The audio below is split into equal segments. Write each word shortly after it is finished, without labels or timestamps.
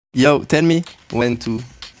Yo, tell me when to.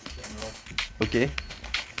 Okay.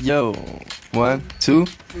 Yo, 1, 2.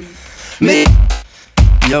 Me.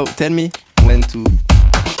 Yo, tell me when to.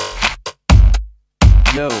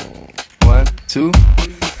 Yo, 1, 2.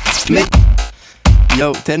 Me.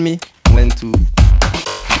 Yo, tell me when to.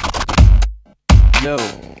 Yo,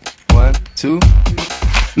 1, 2.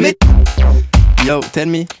 Me. Yo, tell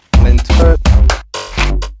me when to.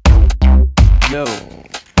 Yo,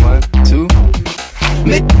 1, 2.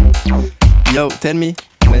 Me. Yo, tell me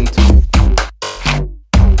when to.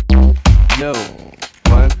 Yo,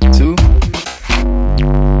 1, 2.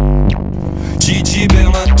 Gigi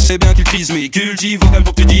Berlin, c'est bien qu'il crise mais cultive vocal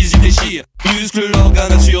pour que tu dises il déchire. Muscle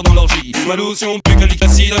l'organe assure dans l'orgie. Ma lotion buccalique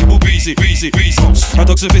acide avec c'est puissance. Un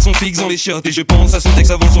tox se fait son fixe dans les chiottes. Et je pense à ce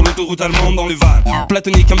texte avant sur l'autoroute allemande dans le van.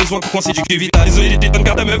 Platonique, un besoin pour coincer du cul vital. Désolé, les tétons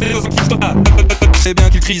carte à meuf et dans un kiff. C'est bien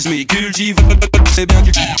qu'il crise mais cultive. C'est bien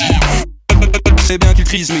qu'il C'est bien qu'il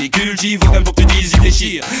crise mais cultive vocal pour que tu dises il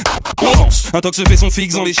déchire. Un tox se fait son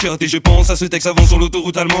fixe dans les chiottes. Et je pense à ce texte avant sur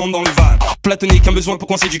l'autoroute allemande dans le van. Platonique, un besoin pour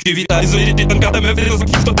coincer du cul vital. Désolé, les tétons carte à meuf et dans un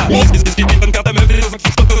kiff. Les tétons carte à meuf et dans un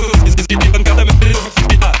kiff. Les tétons carte à meuf et dans un kiff. Les tétons carte à meuf et dans un kiff. Les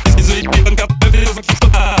tétons carte à meuf et dans un kiff.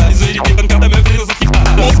 Les tétons carte à meuf et dans un kiff.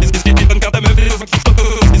 Les tétons carte à meuf et dans un kiff. Les tétons carte à meuf et dans un kiff. Les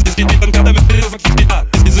tétons carte à meuf et dans un kiff. Les tétons carte à meuf et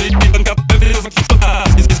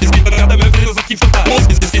dans un kiff.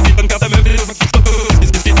 Les tétons carte à meuf et dans un kiff. Les tétons carte à meuf et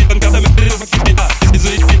dans un kiff.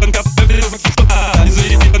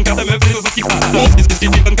 Les tétons carte à meuf et dans un kiff. Les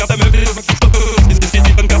tétons carte à meuf et dans un kiff. Les tétons carte à meuf et dans un kiff. Les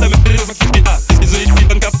tétons carte à meuf et dans un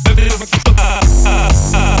kiff.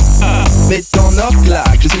 Mets ton or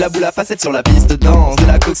claque, je suis la boule à facettes sur la piste danse. De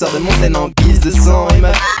la coke sort de mon scène en guise de sang. Et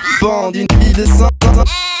ma bande d'une fille de sang.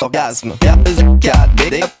 Orgasme, R2-4,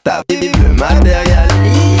 des ta vive le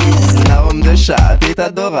matérialisme. Arôme de chat, t'es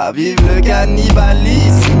adorable, vive le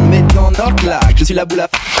cannibalisme. Mets ton or claque, je suis la boule à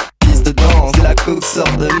piste danse. De la coke sort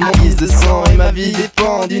de mon guise de sang. Et ma vie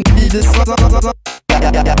dépend d'une fille de sang.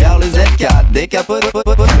 Car le Z4, décapote,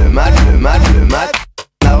 le mat.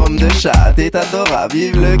 Arôme de chat, t'es adorable,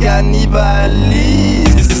 vive le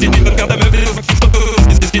cannibalisme. Les tétons carte à meuf et dans un kiff.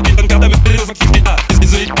 Les tétons carte à meuf et dans un kiff. Les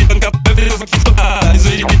tétons carte à meuf et dans un kiff. Les tétons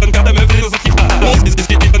carte à meuf et dans un kiff.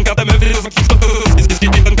 Les tétons carte à meuf et dans un kiff. Les tétons carte à meuf et dans un kiff. Les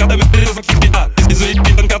tétons carte à meuf et dans un kiff. Les tétons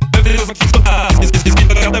carte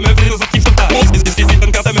à meuf et dans un kiff. Les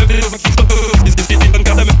tétons carte à meuf et dans un kiff. Les tétons carte à meuf et dans un kiff. Les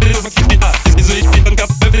tétons carte à meuf et dans un kiff. Les tétons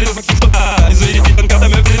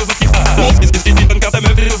carte à meuf et dans un kiff. Les tétons carte à meuf et dans un kiff. Les tétons carte à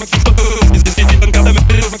meuf et dans un kiff.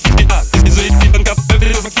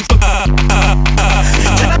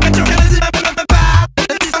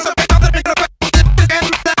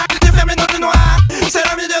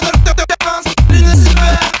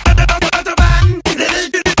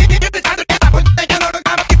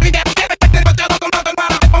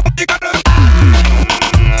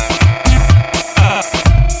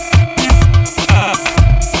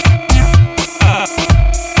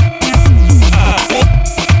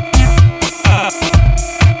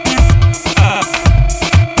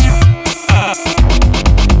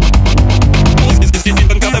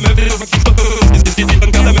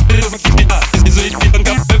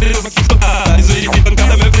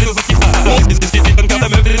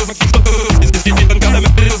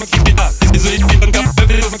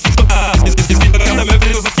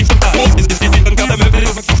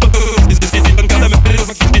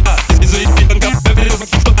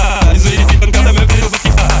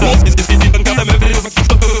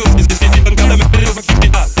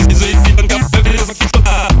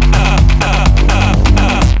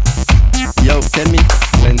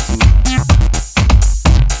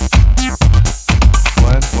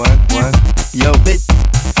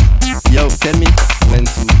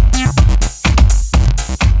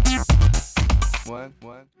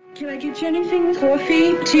 Can I get you anything?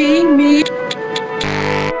 Coffee, tea, meat?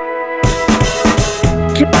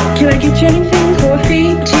 Can I get you anything?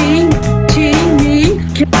 Coffee, tea, meat?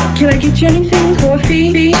 Can I get you anything? Coffee,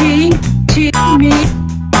 tea, meat?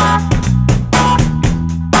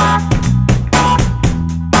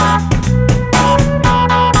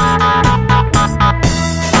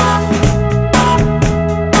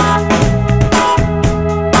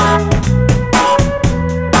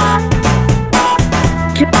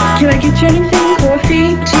 Can I get you anything?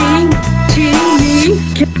 Coffee, tea, meat?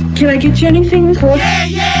 Can I get you anything? Coffee? Yeah,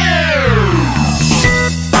 yeah!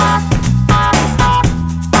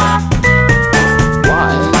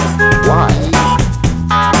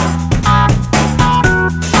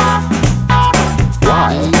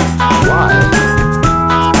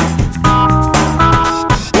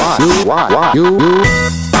 Why? You?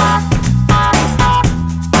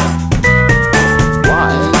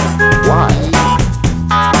 Why?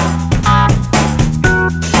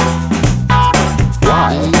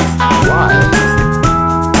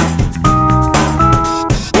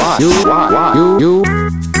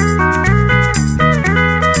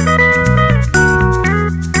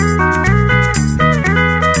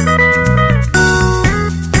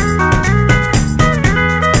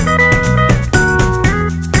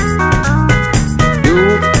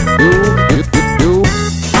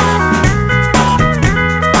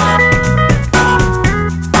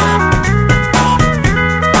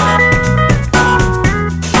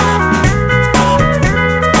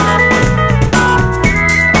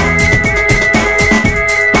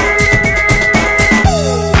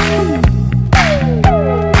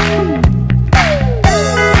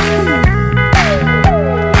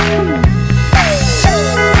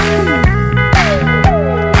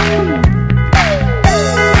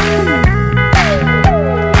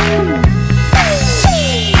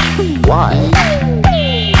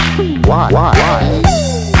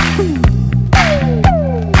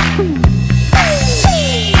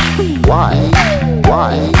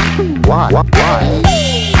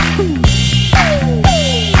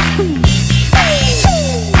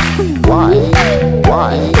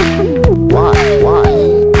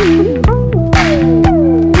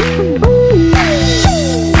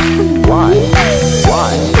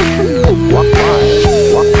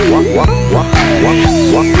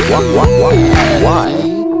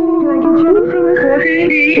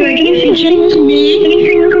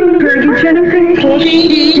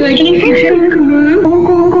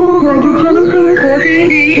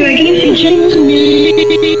 Can I get anything to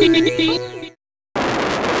me?